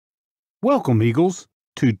Welcome, Eagles,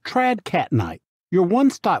 to TradCatKnight, your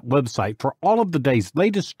one-stop website for all of the day's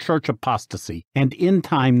latest church apostasy and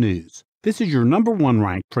end-time news. This is your number one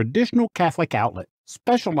ranked traditional Catholic outlet,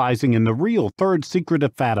 specializing in the real third secret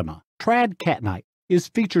of Fatima. TradCatKnight is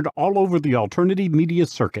featured all over the alternative media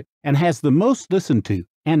circuit and has the most listened to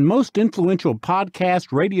and most influential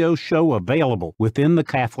podcast radio show available within the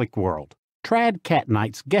Catholic world.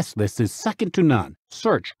 TradCatKnight's guest list is second to none.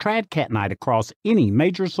 Search TradCatKnight across any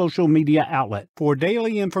major social media outlet for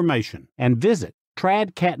daily information and visit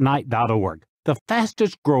tradcatnight.org, the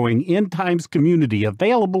fastest growing end times community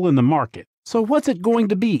available in the market. So what's it going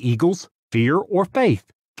to be, Eagles? Fear or faith?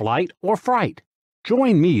 Flight or fright?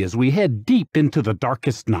 Join me as we head deep into the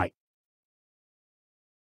darkest night.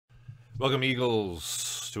 Welcome,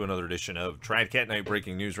 Eagles, to another edition of TradCatKnight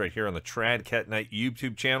Breaking News right here on the TradCatKnight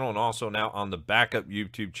YouTube channel and also now on the backup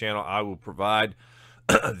YouTube channel. I will provide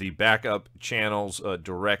the backup channel's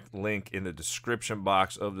direct link in the description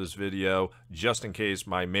box of this video just in case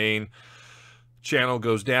my main channel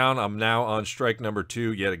goes down. I'm now on strike number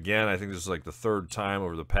 2 yet again. I think this is like the third time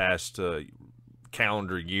over the past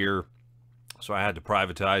calendar year. So I had to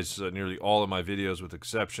privatize nearly all of my videos with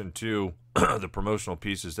exception to the promotional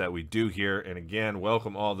pieces that we do here. And again,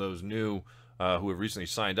 welcome all those new who have recently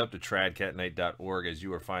signed up to tradcatnight.org, as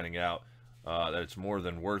you are finding out that it's more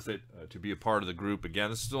than worth it to be a part of the group.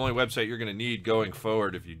 Again, this is the only website you're going to need going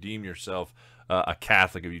forward if you deem yourself a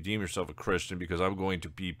Catholic, if you deem yourself a Christian, because I'm going to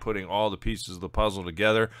be putting all the pieces of the puzzle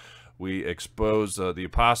together. We expose the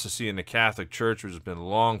apostasy in the Catholic Church, which has been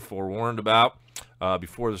long forewarned about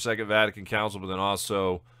before the Second Vatican Council, but then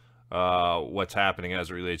also what's happening as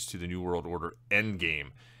it relates to the New World Order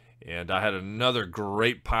endgame. And I had another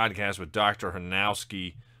great podcast with Dr.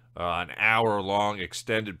 Chojnowski, an hour-long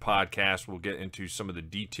extended podcast. We'll get into some of the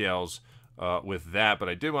details with that, but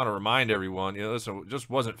I did want to remind everyone, listen, it just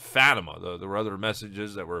wasn't Fatima. There were other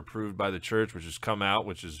messages that were approved by the Church, which has come out,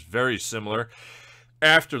 which is very similar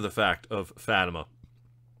after the fact of Fatima.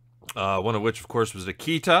 One of which, of course, was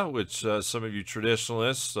Nikita, which some of you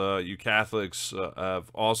traditionalists, you Catholics, have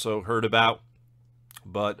also heard about.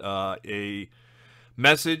 But a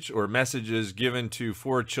message or messages given to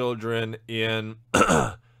 4 children in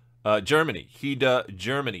Germany, Hede,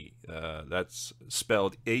 Germany. That's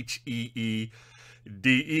spelled H-E-E-D-E.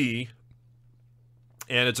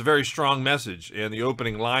 And it's a very strong message. And the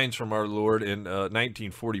opening lines from our Lord in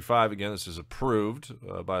 1945, again, this is approved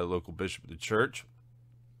by the local bishop of the church.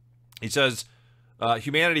 He says,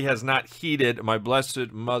 humanity has not heeded my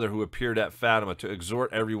blessed mother who appeared at Fatima to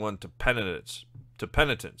exhort everyone to penitence.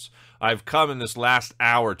 I have come in this last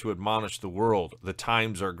hour to admonish the world. The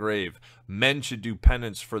times are grave. Men should do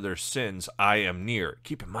penance for their sins. I am near.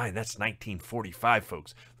 Keep in mind, that's 1945,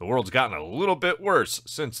 folks. The world's gotten a little bit worse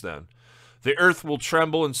since then. The earth will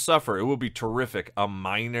tremble and suffer. It will be terrific. A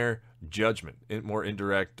minor judgment. More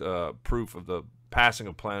indirect proof of the passing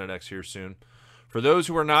of Planet X here soon. For those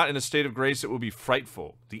who are not in a state of grace, it will be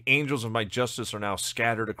frightful. The angels of my justice are now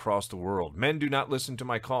scattered across the world. Men do not listen to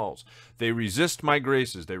my calls. They resist my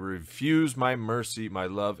graces. They refuse my mercy, my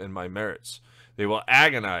love, and my merits. They will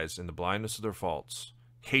agonize in the blindness of their faults.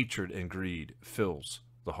 Hatred and greed fills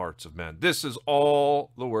the hearts of men. This is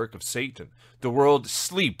all the work of Satan. The world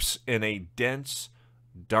sleeps in a dense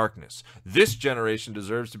darkness. This generation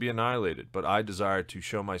deserves to be annihilated, but I desire to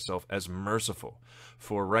show myself as merciful.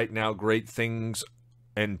 For right now, great things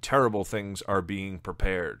and terrible things are being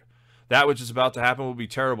prepared. That which is about to happen will be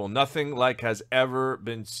terrible. Nothing like has ever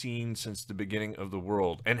been seen since the beginning of the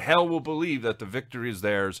world. And hell will believe that the victory is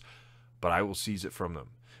theirs, but I will seize it from them.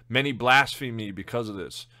 Many blaspheme me because of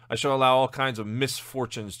this. I shall allow all kinds of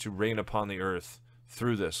misfortunes to reign upon the earth.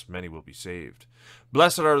 Through this, many will be saved.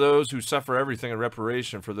 Blessed are those who suffer everything in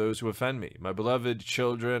reparation for those who offend me. My beloved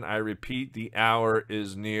children, I repeat, the hour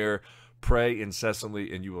is near. Pray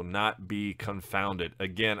incessantly, and you will not be confounded.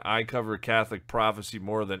 Again, I cover Catholic prophecy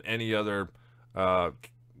more than any other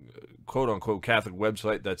quote-unquote Catholic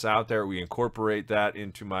website that's out there. We incorporate that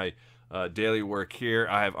into my daily work here.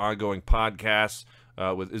 I have ongoing podcasts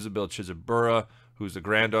with Isabel Chisabura, who's the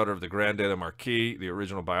granddaughter of the Grande de Marquis, the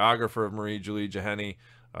original biographer of Marie-Julie Jeheni,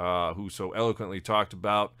 who so eloquently talked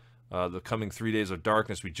about the coming 3 days of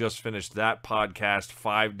darkness. We just finished that podcast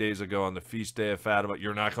 5 days ago on the feast day of Fatima.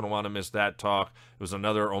 You're not going to want to miss that talk. It was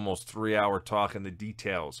another almost 3-hour talk, and the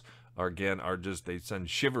details are just, they send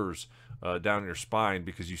shivers down your spine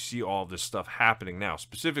because you see all this stuff happening now,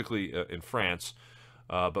 specifically in France,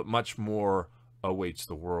 but much more awaits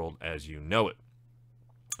the world as you know it.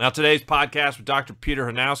 Now, today's podcast with Dr. Peter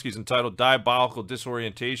Chojnowski is entitled Diabolical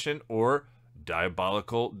Disorientation or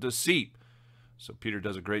Diabolical Deceit. So Peter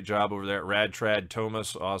does a great job over there at RadTrad.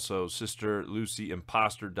 Thomas, also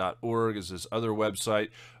sisterlucyimposter.org is his other website.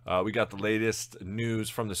 We got the latest news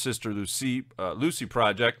from the Sister Lucy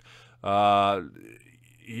Project.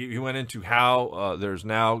 He went into how there's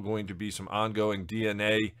now going to be some ongoing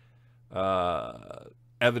DNA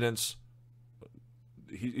evidence.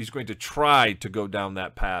 He's going to try to go down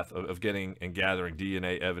that path of getting and gathering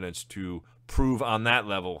DNA evidence to prove on that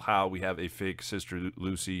level how we have a fake Sister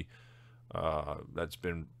Lucy that's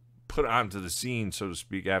been put onto the scene, so to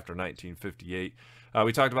speak, after 1958.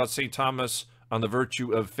 We talked about St. Thomas on the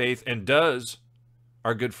virtue of faith, and does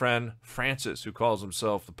our good friend Francis, who calls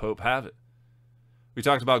himself the Pope, have it? We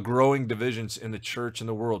talked about growing divisions in the church and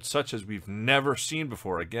the world, such as we've never seen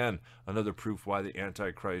before. Again, another proof why the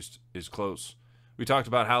Antichrist is close. We talked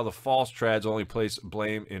about how the false trads only place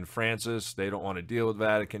blame in Francis. They don't want to deal with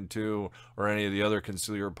Vatican II or any of the other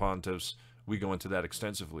conciliar pontiffs. We go into that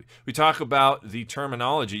extensively. We talk about the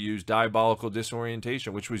terminology used, diabolical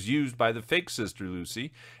disorientation, which was used by the fake Sister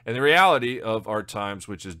Lucy, and the reality of our times,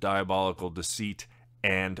 which is diabolical deceit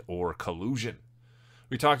and or collusion.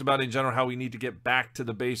 We talked about in general how we need to get back to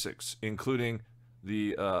the basics, including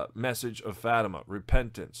the message of Fatima,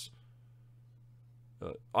 repentance,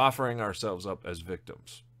 offering ourselves up as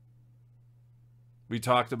victims. We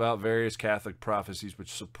talked about various Catholic prophecies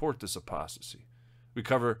which support this apostasy. We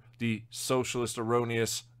cover the socialist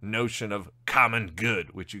erroneous notion of common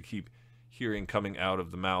good, which you keep hearing coming out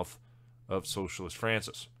of the mouth of Socialist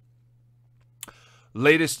Francis.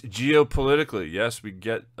 Latest geopolitically, yes, we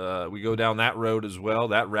go down that road as well,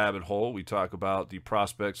 that rabbit hole. We talk about the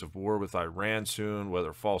prospects of war with Iran soon,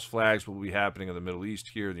 whether false flags will be happening in the Middle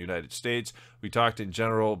East here in the United States. We talked in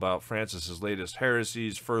general about Francis's latest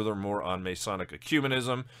heresies, furthermore on Masonic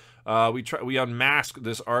ecumenism. We unmask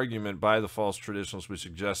this argument by the false traditionalists, which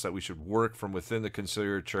suggests that we should work from within the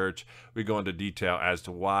conciliar church. We go into detail as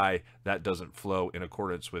to why that doesn't flow in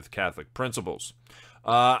accordance with Catholic principles.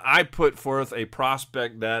 I put forth a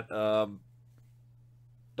prospect that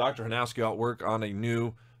Dr. Chojnowski ought work on a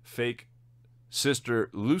new fake Sister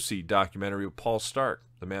Lucy documentary with Paul Stark,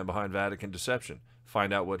 the man behind Vatican Deception.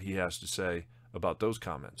 Find out what he has to say about those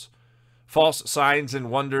comments. False signs and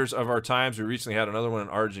wonders of our times. We recently had another one in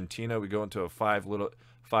Argentina. We go into a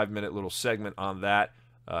 5-minute little segment on that.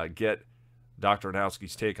 Get Dr.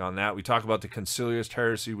 Chojnowski's take on that. We talk about the conciliarist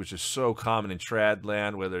heresy, which is so common in trad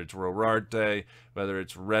land, whether it's Rorarte, whether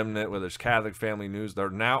it's Remnant, whether it's Catholic Family News. They're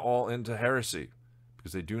now all into heresy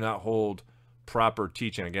because they do not hold proper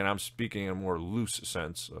teaching. Again, I'm speaking in a more loose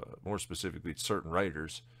sense, more specifically certain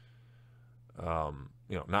writers.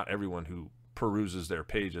 Not everyone who peruses their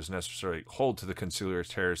pages necessarily hold to the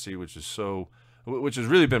conciliarist heresy, which has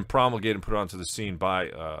really been promulgated and put onto the scene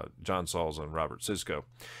by John Sauls and Robert Sisko.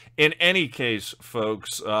 In any case,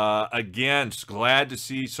 folks, again, glad to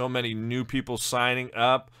see so many new people signing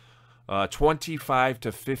up. 25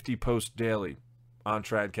 to 50 posts daily on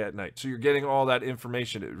TradCatKnight. So you're getting all that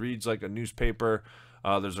information. It reads like a newspaper.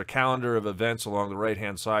 There's a calendar of events along the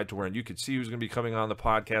right-hand side to where you can see who's going to be coming on the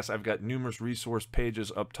podcast. I've got numerous resource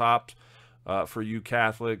pages up top for you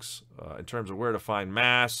Catholics in terms of where to find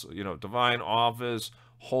Mass, Divine Office,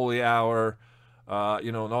 Holy Hour,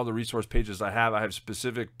 and all the resource pages I have. I have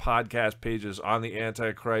specific podcast pages on the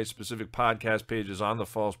Antichrist, specific podcast pages on the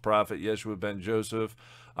false prophet, Yeshua ben Joseph.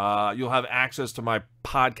 You'll have access to my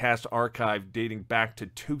podcast archive dating back to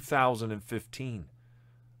 2015.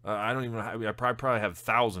 I don't even know. I probably have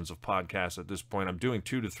thousands of podcasts at this point. I'm doing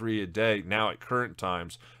 2 to 3 a day now at current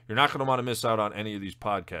times. You're not going to want to miss out on any of these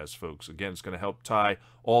podcasts, folks. Again, it's going to help tie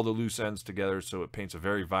all the loose ends together so it paints a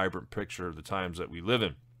very vibrant picture of the times that we live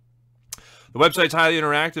in. The website's highly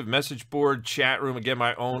interactive. Message board, chat room. Again,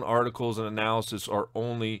 my own articles and analysis are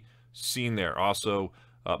only seen there. Also,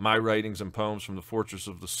 my writings and poems from the Fortress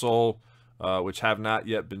of the Soul, which have not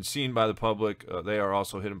yet been seen by the public. They are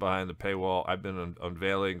also hidden behind the paywall. I've been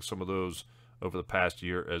unveiling some of those over the past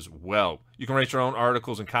year as well. You can write your own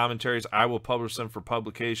articles and commentaries. I will publish them for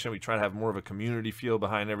publication. We try to have more of a community feel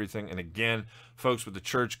behind everything. And again, folks, with the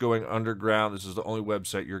church going underground, this is the only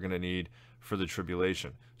website you're going to need for the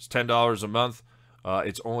tribulation. It's $10 a month.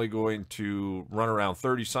 It's only going to run around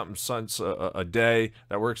 30-something cents a day.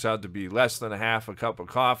 That works out to be less than a half a cup of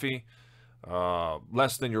coffee.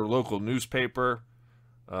 Less than your local newspaper.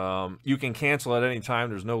 You can cancel at any time.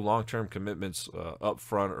 There's no long-term commitments up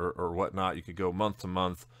front or whatnot. You could go month to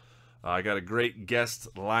month. I got a great guest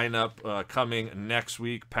lineup coming next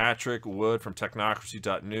week. Patrick Wood from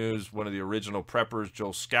Technocracy.news, one of the original preppers.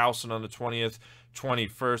 Joel Skousen on the 20th.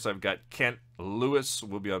 21st, I've got Kent Lewis.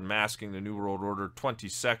 We'll be unmasking the New World Order.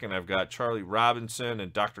 22nd, I've got Charlie Robinson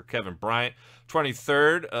and Dr. Kevin Bryant.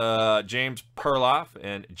 23rd, James Perloff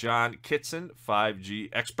and John Kitson, 5G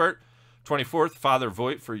expert. 24th, Father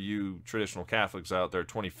Voigt for you traditional Catholics out there.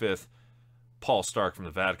 25th, Paul Stark from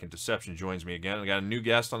the Vatican Deception joins me again. I got a new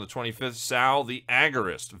guest on the 25th, Sal the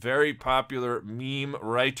Agorist, very popular meme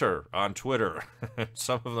writer on Twitter.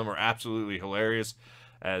 Some of them are absolutely hilarious,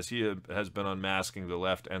 as he has been unmasking the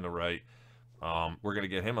left and the right. We're going to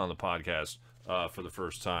get him on the podcast for the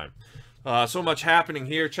first time. So much happening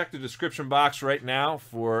here. Check the description box right now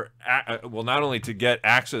for, well, not only to get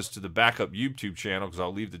access to the backup YouTube channel, because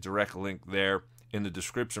I'll leave the direct link there in the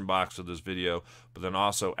description box of this video, but then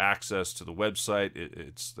also access to the website.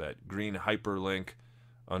 It's that green hyperlink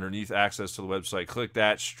underneath access to the website. Click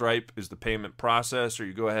that. Stripe is the payment processor.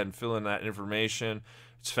 You go ahead and fill in that information.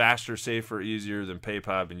 It's faster, safer, easier than PayPal.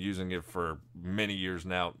 I've been using it for many years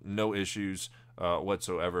now. No issues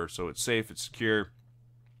whatsoever. So it's safe, it's secure.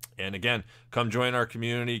 And again, come join our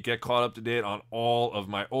community. Get caught up to date on all of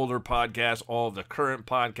my older podcasts, all of the current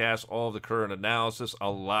podcasts, all of the current analysis.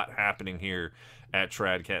 A lot happening here at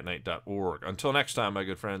TradCatKnight.org. Until next time, my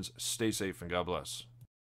good friends, stay safe and God bless.